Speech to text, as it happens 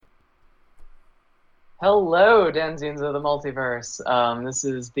Hello, Denzians of the Multiverse. This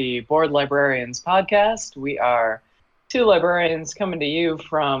is the Board Librarians podcast. We are two librarians coming to you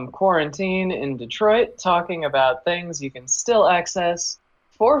from quarantine in Detroit, talking about things you can still access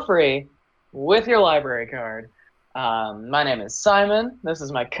for free with your library card. My name is Simon. This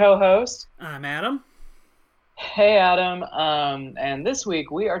is my co-host. I'm Adam. Hey, Adam. And this week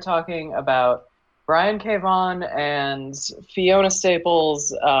we are talking about Brian K. Vaughan and Fiona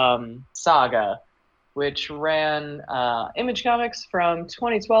Staples' Saga, which ran Image Comics from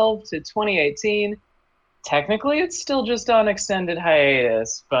 2012 to 2018. Technically, it's still just on extended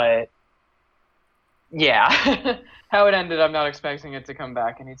hiatus, but yeah, how it ended, I'm not expecting it to come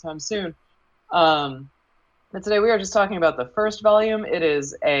back anytime soon. But today we are just talking about the first volume. It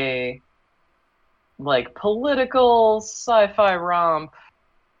is a political sci-fi romp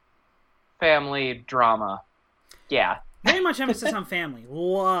family drama. Yeah. Very much emphasis on family. A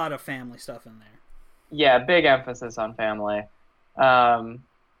lot of family stuff in there. Yeah, big emphasis on family. And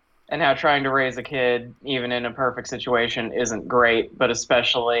how trying to raise a kid, even in a perfect situation, isn't great, but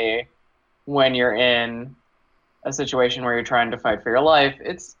especially when you're in a situation where you're trying to fight for your life,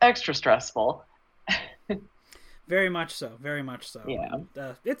 it's extra stressful. Very much so. Very much so. Yeah.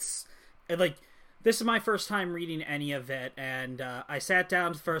 It's this is my first time reading any of it, and I sat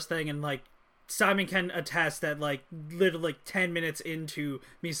down the first thing, and Simon can attest that literally 10 minutes into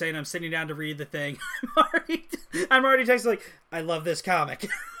me saying I'm sitting down to read the thing, I'm already texting I love this comic.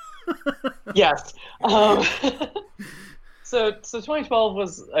 Yes. So 2012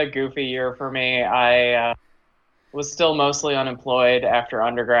 was a goofy year for me. I was still mostly unemployed after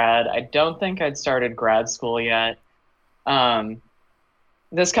undergrad. I don't think I'd started grad school yet.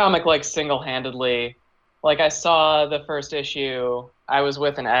 This comic single-handedly, I saw the first issue. I was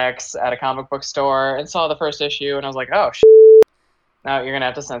with an ex at a comic book store and saw the first issue, and I was like, oh, No, you're going to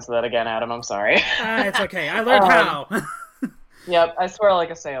have to censor that again, Adam. I'm sorry. It's okay. I learned how. Yep, I swear like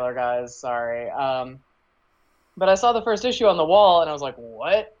a sailor, guys. Sorry. But I saw the first issue on the wall, and I was like,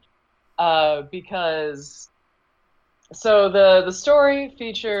 what? Because... So the story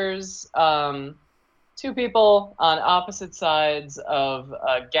features two people on opposite sides of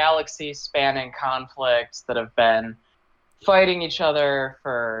a galaxy-spanning conflict that have been fighting each other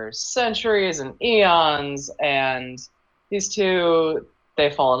for centuries and eons, and these two,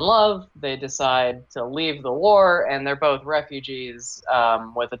 they fall in love, they decide to leave the war, and they're both refugees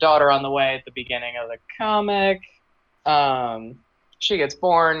with a daughter on the way at the beginning of the comic. She gets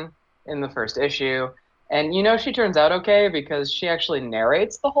born in the first issue, and she turns out okay because she actually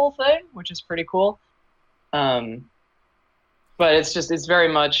narrates the whole thing, which is pretty cool. But it's very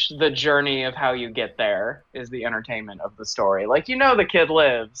much the journey of how you get there is the entertainment of the story. The kid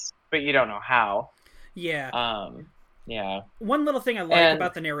lives, but you don't know how. Yeah. Yeah. One little thing I like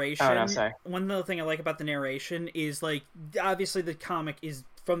about the narration. Oh, no, sorry. One little thing I like about the narration is obviously the comic is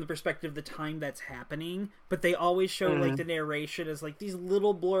from the perspective of the time that's happening, but they always show the narration as these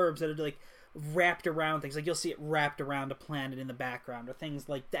little blurbs that are wrapped around things. You'll see it wrapped around a planet in the background or things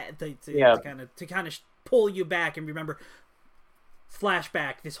like that to kind of pull you back and remember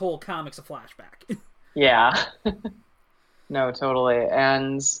flashback. This whole comic's a flashback. Yeah. No, totally.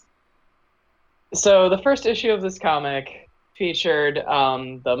 And so the first issue of this comic featured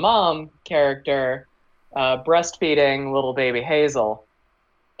the mom character breastfeeding little baby Hazel,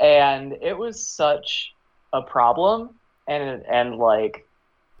 and it was such a problem and the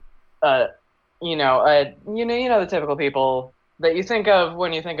typical people that you think of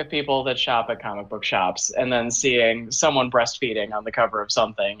when you think of people that shop at comic book shops, and then seeing someone breastfeeding on the cover of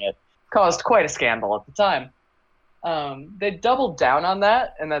something, it caused quite a scandal at the time. They doubled down on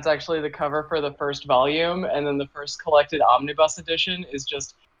that, and that's actually the cover for the first volume, and then the first collected omnibus edition is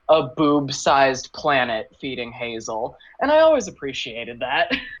just a boob-sized planet feeding Hazel, and I always appreciated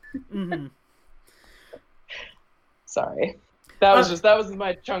that. Mm-hmm. Sorry. That was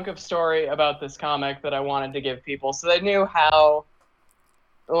my chunk of story about this comic that I wanted to give people so they knew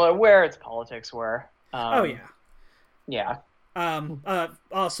where its politics were. Oh yeah. Yeah.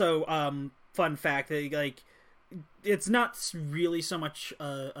 Also, fun fact that it's not really so much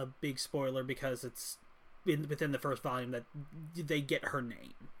a big spoiler because it's within the first volume that they get her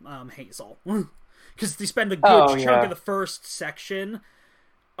name, Hazel, because they spend a good chunk of the first section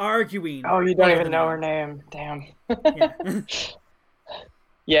arguing. Oh, you don't even know her name. Damn. Yeah.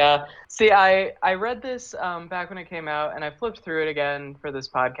 Yeah. See, I read this back when it came out, and I flipped through it again for this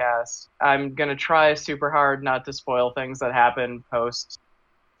podcast. I'm going to try super hard not to spoil things that happen post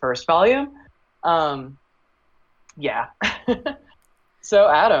first volume. Yeah. So,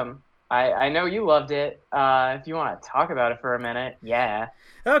 Adam, I know you loved it. If you want to talk about it for a minute, yeah.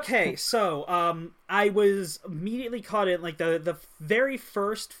 Okay, so I was immediately caught in like the very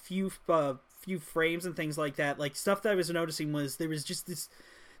first few frames and things like that. Like stuff that I was noticing was there was just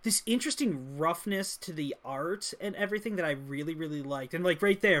this interesting roughness to the art and everything that I really really liked. And like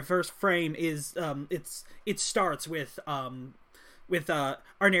right there, first frame is it starts with our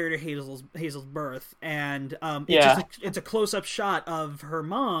narrator Hazel's birth, and Yeah. it's a close up shot of her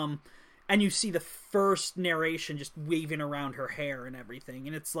mom, and you see the first narration just waving around her hair and everything,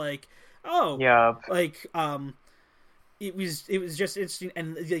 and it's like, oh, Yeah. like it was just interesting,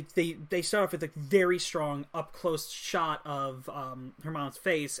 and like they start off with a very strong up close shot of her mom's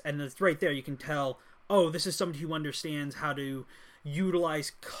face, and it's right there you can tell, oh, this is somebody who understands how to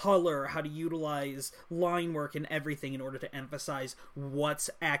utilize color, how to utilize line work and everything in order to emphasize what's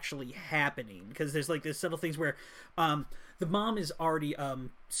actually happening. Because there's like there's several things where the mom is already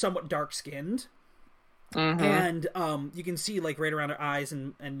somewhat dark skinned, and you can see like right around her eyes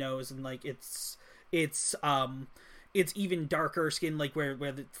and nose, and like it's even darker skin, like where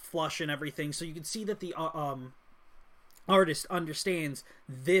the flush and everything. So you can see that the artist understands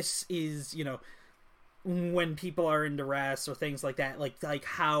this is, you know, when people are in duress or things like that, like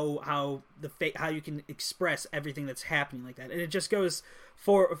how how you can express everything that's happening like that, and it just goes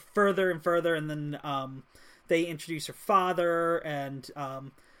for further and further, and then they introduce her father, and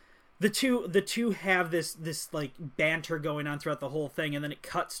the two have this like banter going on throughout the whole thing, and then it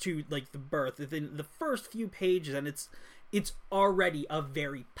cuts to like the birth within the first few pages, and it's already a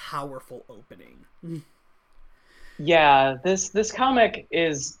very powerful opening. Yeah, this comic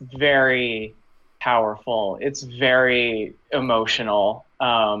is very powerful. It's very emotional.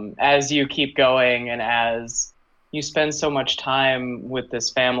 As you keep going and as you spend so much time with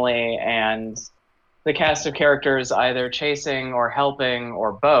this family and the cast of characters either chasing or helping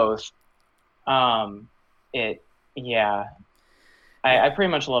or both, it yeah. I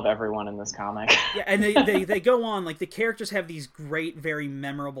pretty much love everyone in this comic. Yeah, and they go on, like the characters have these great, very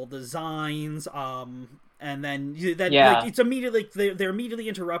memorable designs, and then like it's immediately they're immediately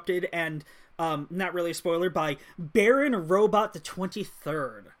interrupted, and not really a spoiler, by Baron Robot the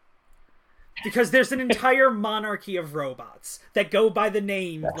 23rd, because there's an entire monarchy of robots that go by the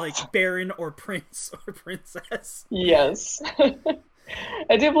name like Baron or Prince or Princess. Yes.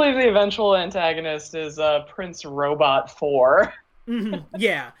 I do believe the eventual antagonist is Prince Robot 4. Mm-hmm.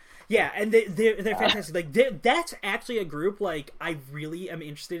 Yeah, and they're fantastic. Like that's actually a group like I really am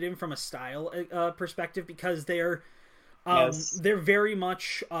interested in from a style perspective, because they're very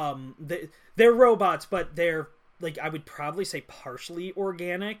much they're robots, but they're like I would probably say partially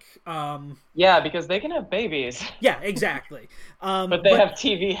organic. Yeah, because they can have babies. Yeah, exactly. But they have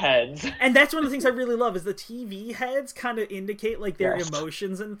TV heads. And that's one of the things I really love is the TV heads kind of indicate like their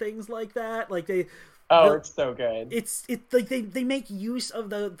emotions and things like that. Like it's so good. It's like they make use of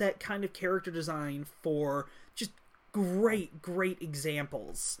that kind of character design for just great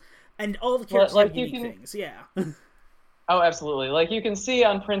examples, and all the characters have unique things. Yeah. Oh, absolutely. Like you can see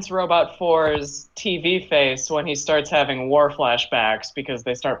on Prince Robot 4's TV face when he starts having war flashbacks because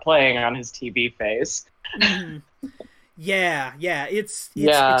they start playing on his TV face. Mm-hmm. Yeah, it's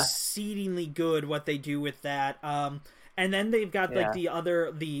exceedingly good what they do with that. And then they've got like the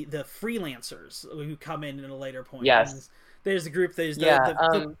freelancers who come in at a later point. Yes. And there's the group. There's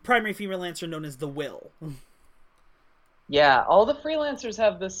the primary female lancer known as the Will. Yeah, all the freelancers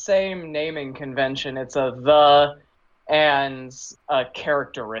have the same naming convention. It's a the and a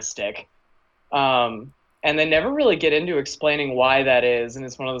characteristic. And they never really get into explaining why that is. And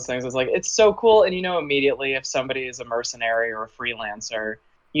it's one of those things that's like, it's so cool. And you know immediately if somebody is a mercenary or a freelancer.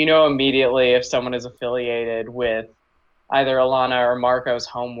 You know immediately if someone is affiliated with either Alana or Marco's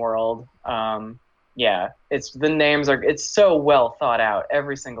homeworld. It's so well thought out,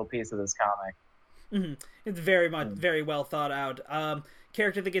 every single piece of this comic. Mm-hmm. It's very well thought out.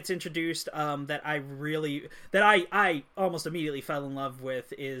 Character that gets introduced that I almost immediately fell in love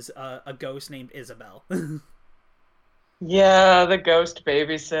with is a ghost named Isabel. Yeah, the ghost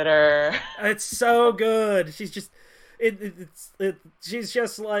babysitter. It's so good. She's just she's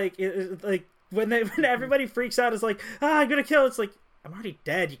just like when everybody freaks out, it's like, I'm gonna kill. It's like, I'm already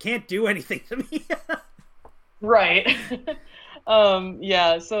dead. You can't do anything to me. Right.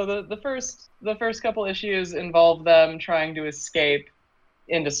 So the first couple issues involve them trying to escape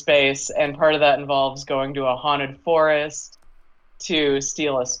into space, and part of that involves going to a haunted forest to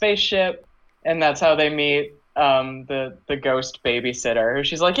steal a spaceship, and that's how they meet the ghost babysitter.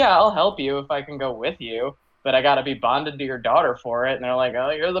 She's like, yeah, I'll help you if I can go with you, but I gotta be bonded to your daughter for it. And they're like,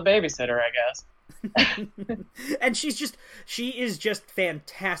 oh, you're the babysitter, I guess. And she is just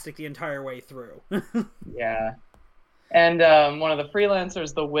fantastic the entire way through. Yeah. And one of the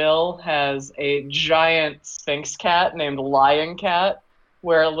freelancers, the Will, has a giant Sphinx cat named Lying Cat,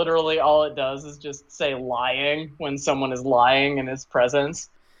 where literally all it does is just say lying when someone is lying in his presence.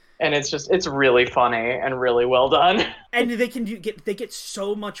 And it's really funny and really well done. And they get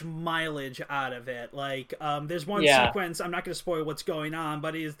so much mileage out of it. Like, there's one sequence, I'm not going to spoil what's going on,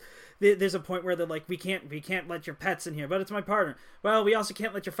 but there's a point where they're like, we can't let your pets in here, but it's my partner. Well, we also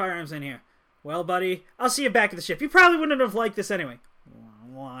can't let your firearms in here. Well, buddy, I'll see you back at the ship. You probably wouldn't have liked this anyway.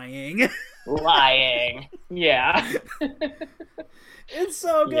 Lying. Lying. Yeah. It's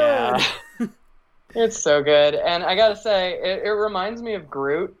so good. Yeah. It's so good. And I gotta say, it reminds me of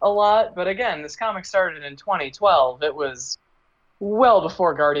Groot a lot. But again, this comic started in 2012. It was well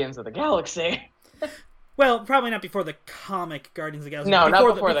before Guardians of the Galaxy. Well, probably not before the comic Guardians of the Galaxy. No,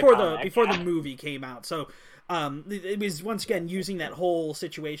 not before the comic. Before the movie came out. So it was, once again, using that whole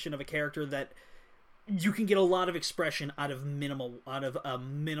situation of a character that you can get a lot of expression out of a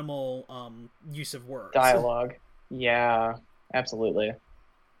minimal use of words. Dialogue. Yeah, absolutely.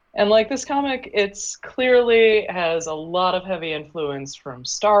 And like this comic, it's clearly has a lot of heavy influence from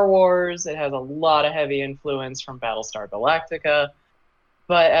Star Wars. It has a lot of heavy influence from Battlestar Galactica.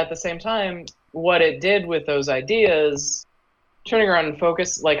 But at the same time, what it did with those ideas, turning around and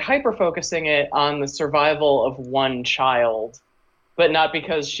hyper-focusing it on the survival of one child, but not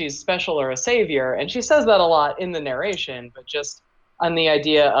because she's special or a savior. And she says that a lot in the narration, but just on the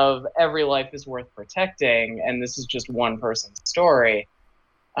idea of every life is worth protecting, and this is just one person's story.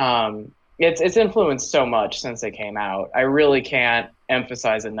 It's influenced so much since it came out. I really can't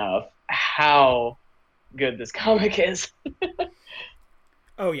emphasize enough how good this comic is.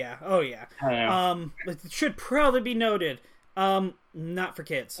 Oh yeah. It should probably be noted. Not for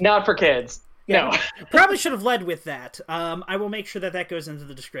kids. Not for kids. Yeah, no. Probably should have led with that. I will make sure that goes into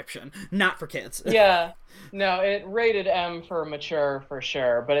the description. Not for kids. Yeah. No, it rated M for mature for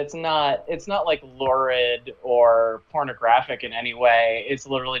sure, but it's not like lurid or pornographic in any way. It's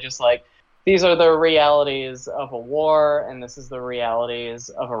literally just like, these are the realities of a war, and this is the realities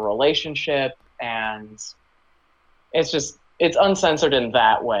of a relationship, and it's uncensored in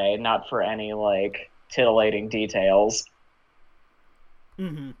that way, not for any like titillating details.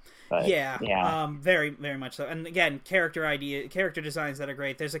 Mm-hmm. But, yeah. Very, very much so. And again, character designs that are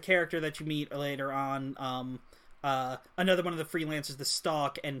great. There's a character that you meet later on, another one of the freelancers, the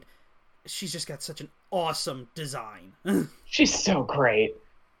Stalk, and she's just got such an awesome design. She's so great.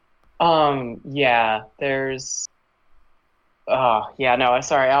 There's...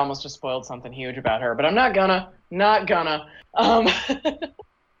 sorry, I almost just spoiled something huge about her, but I'm not gonna.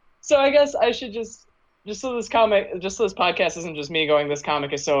 So I guess I should just so this podcast isn't just me going, this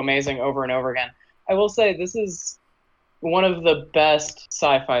comic is so amazing over and over again, I will say this is one of the best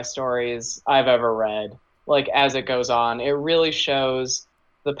sci-fi stories I've ever read. Like, as it goes on, it really shows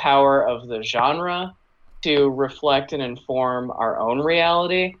the power of the genre to reflect and inform our own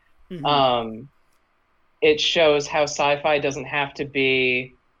reality. Mm-hmm. It shows how sci-fi doesn't have to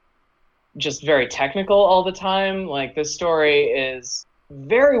be just very technical all the time. Like, this story is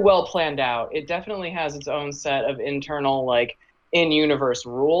very well planned out. It definitely has its own set of internal, like, in-universe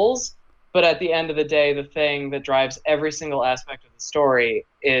rules, but at the end of the day, the thing that drives every single aspect of the story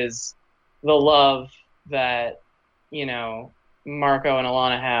is the love that, Marco and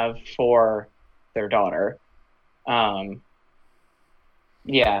Alana have for their daughter. And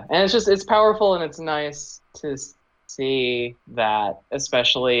it's powerful, and it's nice to see that,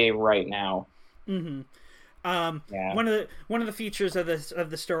 especially right now. Mm-hmm. One of the features of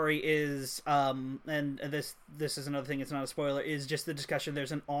the story is, and this is another thing, it's not a spoiler, is just the discussion.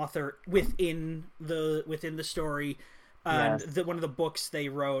 There's an author within the story, and one of the books they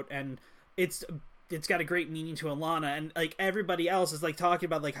wrote, and it's got a great meaning to Alana, and like everybody else is like talking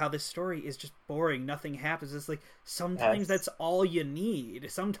about like how this story is just boring, nothing happens. It's like sometimes that's all you need.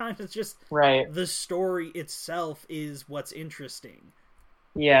 Sometimes it's just the story itself is what's interesting.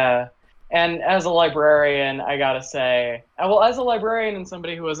 Yeah. And as a librarian, I gotta say, as a librarian and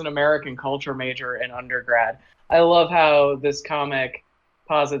somebody who was an American culture major in undergrad, I love how this comic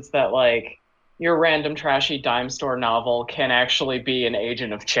posits that, like, your random trashy dime store novel can actually be an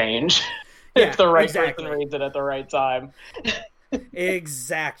agent of change if the right person reads it at the right time.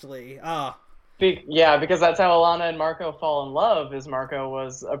 Exactly. Because that's how Alana and Marco fall in love, is Marco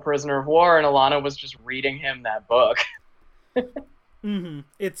was a prisoner of war and Alana was just reading him that book. Mm-hmm.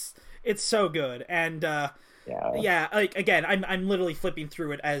 It's so good, and Yeah. Yeah, like again, I'm literally flipping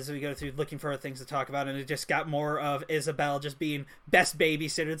through it as we go through, looking for things to talk about, and it just got more of Isabel just being best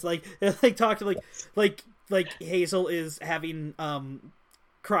babysitter. It's like talking like Hazel is having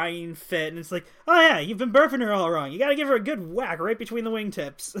crying fit, and it's like, oh yeah, you've been burping her all wrong. You got to give her a good whack right between the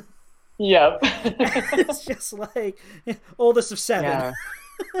wingtips. Yep. It's just like oldest of seven.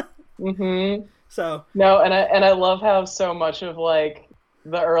 Yeah. Mm-hmm. So no, and I love how so much of like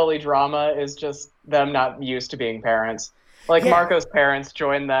the early drama is just them not used to being parents. Like yeah. Marco's parents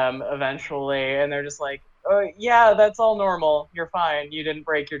join them eventually, and they're just like, "Oh yeah, that's all normal. You're fine. You didn't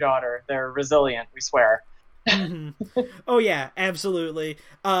break your daughter. They're resilient. We swear." Mm-hmm. Oh yeah, absolutely.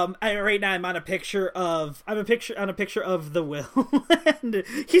 Right now I'm on a picture of the Will, and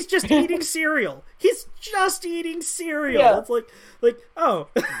he's just eating cereal. He's just eating cereal. Yeah. It's like oh,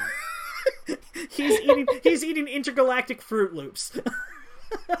 he's eating intergalactic Fruit Loops.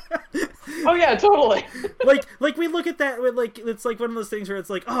 Oh yeah, totally. like we look at that with like, it's like one of those things where it's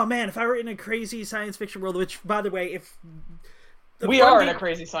like, oh man, if I were in a crazy science fiction world, which by the way, if we are in a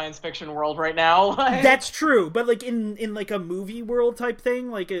crazy science fiction world right now. Like... That's true, but like in like a movie world type thing,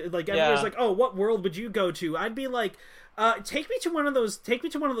 like everybody's like, oh, what world would you go to? I'd be like, take me to one of those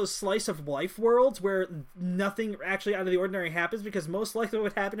slice of life worlds where nothing actually out of the ordinary happens, because most likely what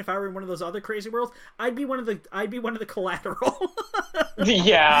would happen if I were in one of those other crazy worlds, I'd be one of the collateral.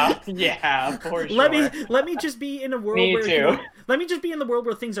 yeah, for sure. Let me just be in a world me where too. Let me just be in the world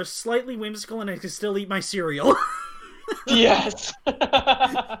where things are slightly whimsical and I can still eat my cereal. Yes.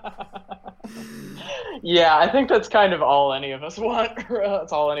 Yeah, I think that's kind of all any of us want.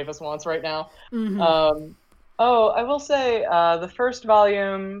 That's all any of us wants right now. Mm-hmm. Oh, I will say the first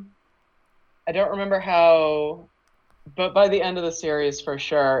volume, I don't remember how, but by the end of the series, for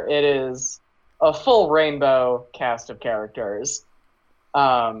sure, it is a full rainbow cast of characters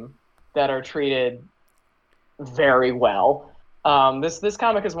that are treated very well. This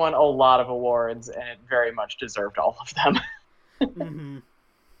comic has won a lot of awards, and it very much deserved all of them. Mm-hmm.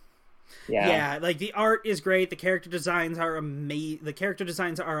 Yeah, like the art is great. The character designs are amazing.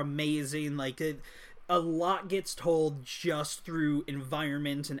 Like a lot gets told just through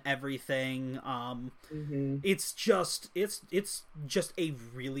environment and everything. mm-hmm. It's just a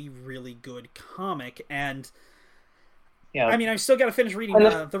really, really good comic, and yeah. I mean, I've still got to finish reading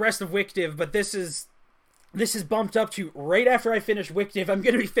the rest of Wictiv, but this is bumped up to right after I finish Wictiv. I'm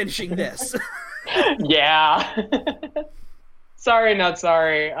going to be finishing this. Yeah. Sorry, not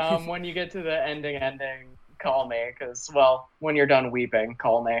sorry. When you get to the ending, call me, because, well, when you're done weeping,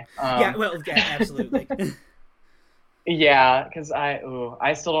 call me. Yeah, absolutely. Yeah, because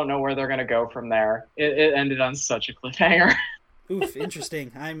I still don't know where they're gonna go from there. It ended on such a cliffhanger. Oof,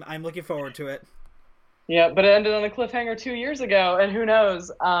 interesting. I'm looking forward to it. Yeah, but it ended on a cliffhanger 2 years ago, and who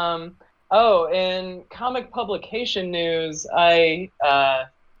knows? In comic publication news, I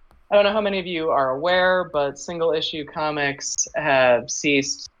don't know how many of you are aware, but single issue comics have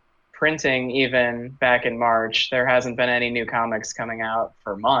ceased printing even back in March. There hasn't been any new comics coming out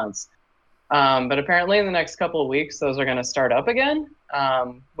for months. But apparently in the next couple of weeks, those are going to start up again.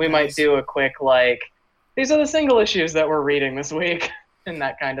 We might do a quick, these are the single issues that we're reading this week, and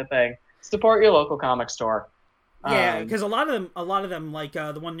that kind of thing. Support your local comic store. Yeah, because a lot of them, like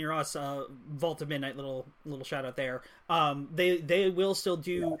the one near us, Vault of Midnight, little shout out there. They will still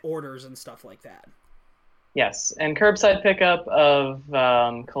do orders and stuff like that. Yes, and curbside pickup of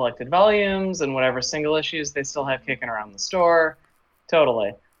collected volumes and whatever single issues they still have kicking around the store.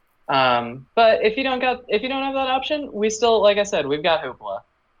 Totally. But if you don't have that option, we still, like I said, we've got Hoopla.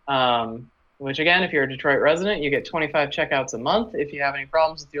 Which again, if you're a Detroit resident, you get 25 checkouts a month. If you have any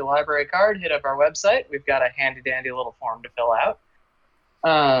problems with your library card, hit up our website. We've got a handy dandy little form to fill out.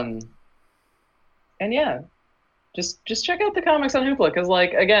 And yeah, just check out the comics on Hoopla, because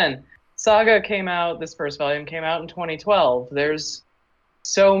again, Saga this first volume came out in 2012. There's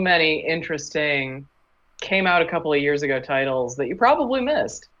so many interesting, came out a couple of years ago titles that you probably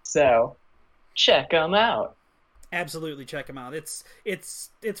missed. So check them out. Absolutely, check them out. It's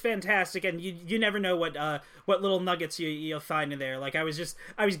fantastic, and you never know what little nuggets you'll find in there. Like I was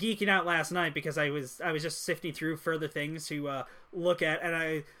geeking out last night because I was just sifting through further things to look at,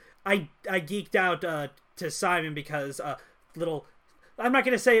 and I geeked out to Simon because I'm not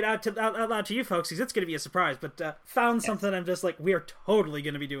going to say it out loud to you folks because it's going to be a surprise, but found something I'm just like, we are totally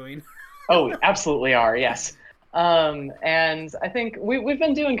going to be doing. Oh, we absolutely are, yes. And I think we've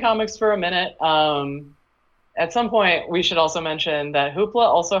been doing comics for a minute. At some point, we should also mention that Hoopla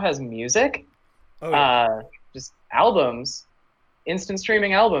also has music. Oh, yeah. Just albums, instant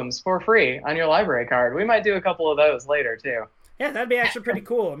streaming albums for free on your library card. We might do a couple of those later, too. Yeah, that'd be actually pretty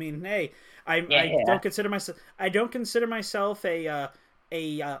cool. I mean, hey, I don't consider myself a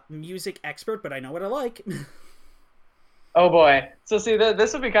music expert, but I know what I like. Oh boy. So see,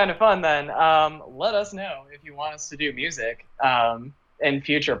 this would be kind of fun then. Let us know if you want us to do music in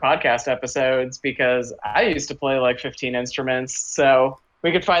future podcast episodes, because I used to play like 15 instruments, so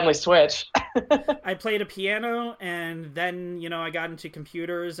we could finally switch. I played a piano, and then I got into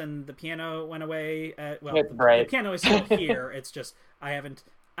computers, and the piano went away. The piano is still here. It's just I haven't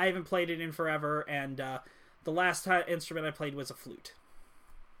played it in forever, and the last instrument I played was a flute.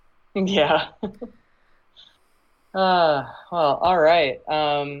 Yeah. Well, all right.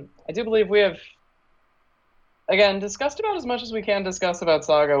 I do believe we have, again, discussed about as much as we can discuss about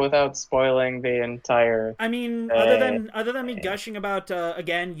Saga without spoiling the entire. I mean, other than me gushing about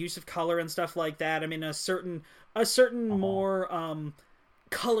again use of color and stuff like that. I mean, a certain more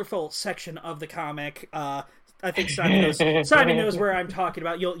colorful section of the comic. I think Simon knows where I'm talking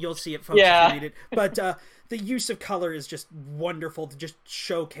about. You'll see it, folks, if you read it. But the use of color is just wonderful to just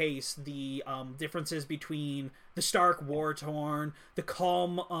showcase the differences between the stark, war-torn, the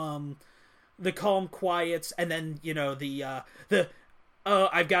calm quiets, and then the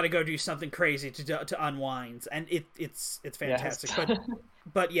I've got to go do something crazy to unwind, and it's fantastic. Yes.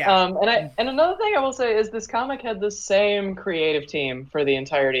 But yeah. And another thing I will say is this comic had the same creative team for the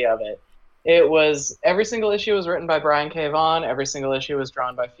entirety of it. It was every single issue was written by Brian K. Vaughan. Every single issue was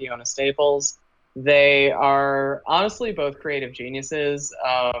drawn by Fiona Staples. They are honestly both creative geniuses.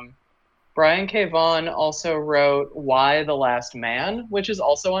 Brian K. Vaughan also wrote Y: The Last Man, which is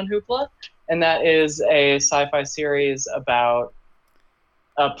also on Hoopla, and that is a sci-fi series about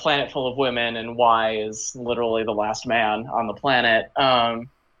a planet full of women, and Y is literally the last man on the planet.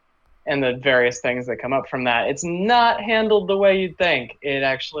 And the various things that come up from that. It's not handled the way you'd think.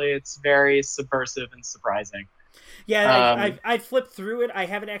 It's very subversive and surprising. Yeah, I flipped through it. I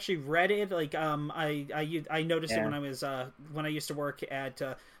haven't actually read it. Like, I noticed it when I used to work at.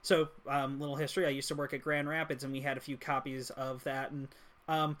 Little history. I used to work at Grand Rapids, and we had a few copies of that. And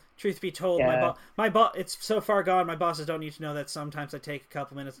truth be told, my boss, it's so far gone. My bosses don't need to know that sometimes I take a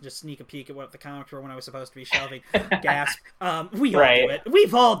couple minutes and just sneak a peek at what the comics were when I was supposed to be shelving. Gasp. We all do it.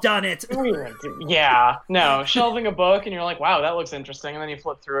 We've all done it. Yeah. No, shelving a book and you're like, wow, that looks interesting, and then you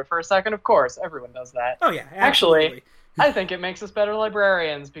flip through it for a second. Of course, everyone does that. Oh yeah, absolutely. Actually, I think it makes us better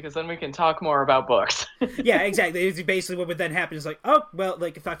librarians, because then we can talk more about books. Yeah, exactly. It's basically what would then happen is like, oh, well,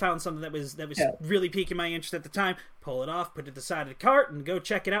 like if I found something that was really piquing my interest at the time, pull it off, put it at the side of the cart, and go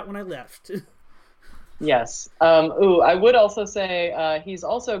check it out when I left. Yes. I would also say he's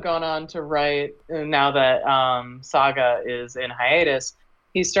also gone on to write, now that Saga is in hiatus,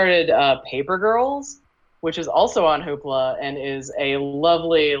 he started Paper Girls, which is also on Hoopla, and is a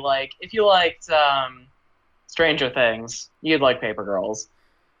lovely, like, if you liked Stranger Things, you'd like Paper Girls.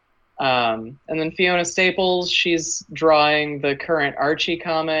 And then Fiona Staples, she's drawing the current Archie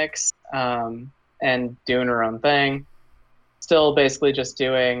comics and doing her own thing. Still basically just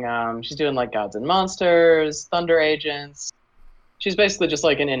doing, she's doing like Gods and Monsters, Thunder Agents. She's basically just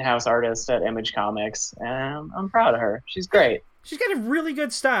like an in-house artist at Image Comics, and I'm proud of her. She's great. She's got a really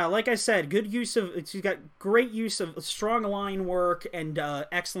good style. Like I said, she's got great use of strong line work and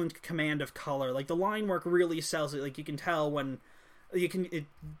excellent command of color. Like the line work really sells it. Like you can tell when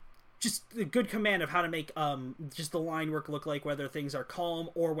just a good command of how to make just the line work look like whether things are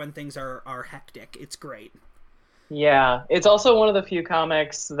calm or when things are hectic. It's great. Yeah, it's also one of the few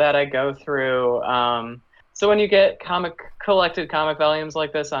comics that I go through. So when you get collected comic volumes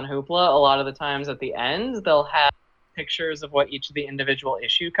like this on Hoopla, a lot of the times at the end they'll have pictures of what each of the individual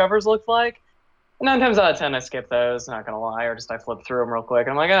issue covers look like. And 9 times out of 10 I skip those, not gonna lie, or just I flip through them real quick.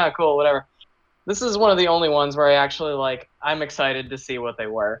 And I'm like, ah, cool, whatever. This is one of the only ones where I actually I'm excited to see what they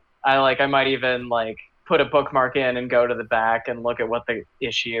were. I might even put a bookmark in and go to the back and look at what the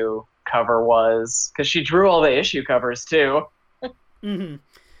issue cover was, because she drew all the issue covers too. Mm-hmm.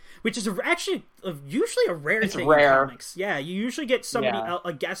 Which is actually usually a rare thing in comics. Yeah, you usually get somebody,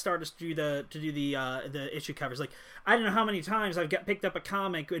 a guest artist, to do the issue covers. Like, I don't know how many times I've picked up a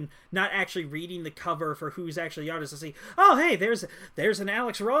comic and not actually reading the cover for who's actually the artist. I see, oh hey, there's an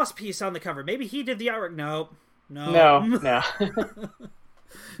Alex Ross piece on the cover. Maybe he did the artwork. No.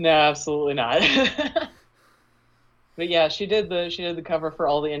 No, absolutely not. But yeah, she did the cover for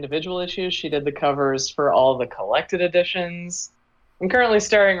all the individual issues. She did the covers for all the collected editions. I'm currently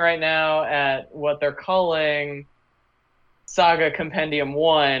staring right now at what they're calling Saga Compendium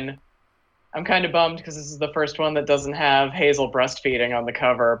 1. I'm kind of bummed because this is the first one that doesn't have Hazel breastfeeding on the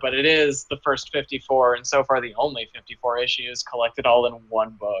cover, but it is the first 54, and so far the only 54 issues collected all in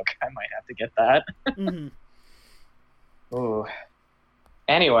one book. I might have to get that. Mm-hmm. Ooh.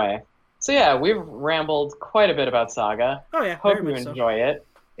 Anyway, So yeah, we've rambled quite a bit about Saga. Oh yeah, Hope very you much so. enjoy it.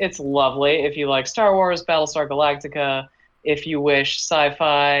 It's lovely. If you like Star Wars, Battlestar Galactica, if you wish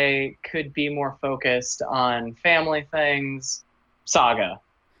sci-fi could be more focused on family things, Saga,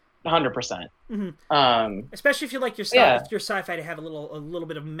 100%. Especially if you like Yeah, your sci-fi to have a little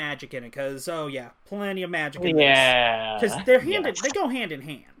bit of magic in it, because oh yeah, plenty of magic in this. Because yeah, they yes, go hand in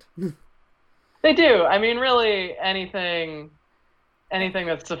hand. they do. I mean, really, anything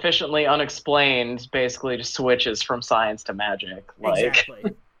that's sufficiently unexplained basically just switches from science to magic. Like,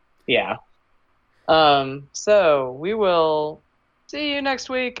 Exactly. yeah. So we will see you next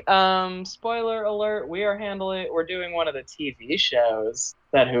week. Spoiler alert, we're doing one of the TV shows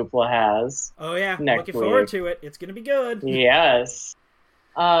that Hoopla has Oh yeah, next looking forward week. to it. It's gonna be good. Yes.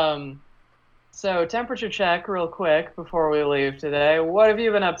 Um, so temperature check real quick before we leave today. What have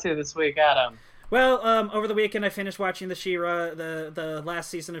you been up to this week, Adam? Well, over the weekend I finished watching the last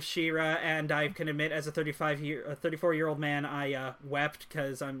season of She-Ra, and I can admit, as a 34-year-old man, I wept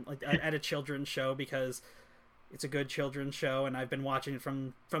because I'm like at a children's show because it's a good children's show, and I've been watching it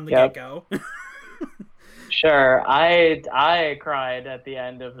from the Yep. get-go. Sure. I cried at the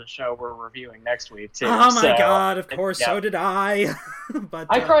end of the show we're reviewing next week too. Oh my So, god! Of course, yeah. so did I. But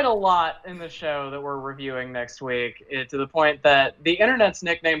I cried a lot in the show that we're reviewing next week, to the point that the internet's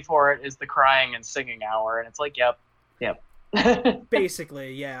nickname for it is the crying and singing hour, and it's like, yep.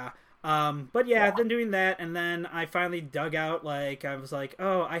 basically, yeah. But yeah, I've been doing that, and then I finally dug out. Like I was like,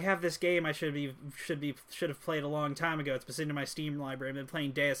 oh, I have this game I should have played a long time ago. It's been sitting in my Steam library. I've been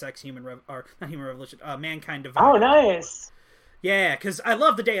playing Deus Ex not Human Revolution, Mankind Divided. Oh, nice. Yeah, because I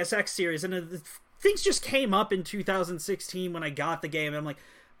love the Deus Ex series, and things just came up in 2016 when I got the game. And I'm like,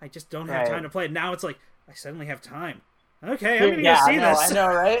 I just don't have time to play it. Now it's like I suddenly have time. Okay, I'm gonna go see this. I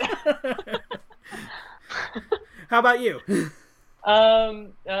know, right? How about you?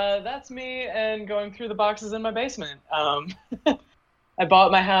 That's me and going through the boxes in my basement. I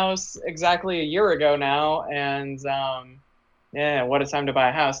bought my house exactly a year ago now, and yeah, what a time to buy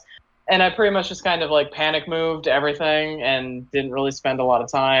a house. And I pretty much just kind of like panic moved everything and didn't really spend a lot of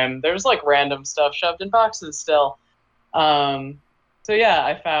time. There's like random stuff shoved in boxes still. So yeah,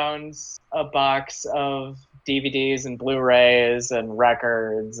 I found a box of DVDs and Blu-rays and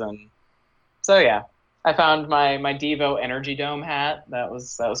records, and so yeah. I found my Devo Energy Dome hat. That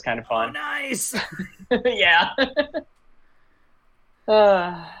was kind of fun. Oh, nice. Yeah.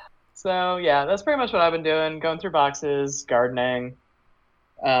 So yeah, that's pretty much what I've been doing. Going through boxes, gardening,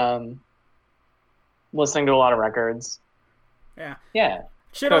 listening to a lot of records. Yeah. Yeah.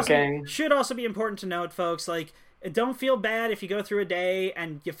 Cooking. Should also be important to note, folks. Like, don't feel bad if you go through a day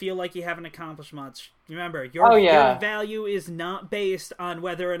and you feel like you haven't accomplished much. Remember, your value is not based on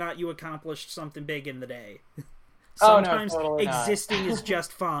whether or not you accomplished something big in the day. Sometimes totally existing is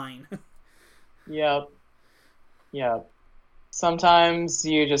just fine. Yep. Sometimes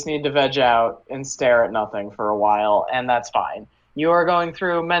you just need to veg out and stare at nothing for a while, and that's fine. You are going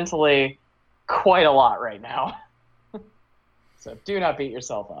through mentally quite a lot right now. So do not beat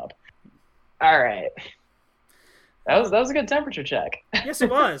yourself up. All right. That was a good temperature check. Yes,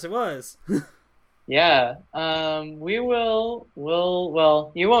 it was. It was. Yeah. Well,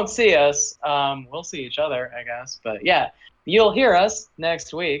 you won't see us. We'll see each other, I guess. But yeah, you'll hear us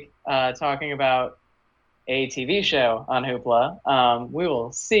next week talking about a TV show on Hoopla. We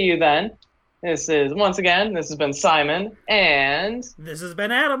will see you then. This has been Simon, and this has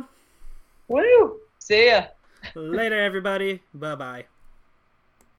been Adam. Woo! See ya. Later, everybody. Bye-bye.